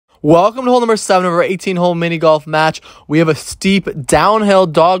Welcome to hole number 7 of our 18-hole mini golf match. We have a steep downhill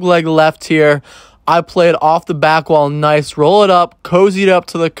dog leg left here. I played off the back wall nice, roll it up, cozy it up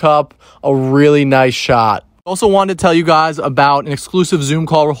to the cup. A really nice shot. Also wanted to tell you guys about an exclusive Zoom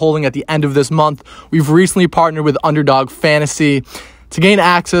call we're holding at the end of this month. We've recently partnered with Underdog Fantasy. To gain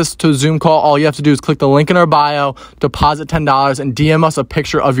access to a Zoom call, all you have to do is click the link in our bio, deposit $10, and DM us a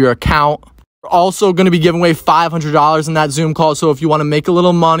picture of your account. We're also going to be giving away $500 in that Zoom call, so if you want to make a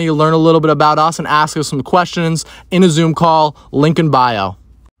little money, learn a little bit about us, and ask us some questions in a Zoom call, link in bio.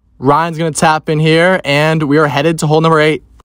 Ryan's going to tap in here, and we are headed to hole number 8.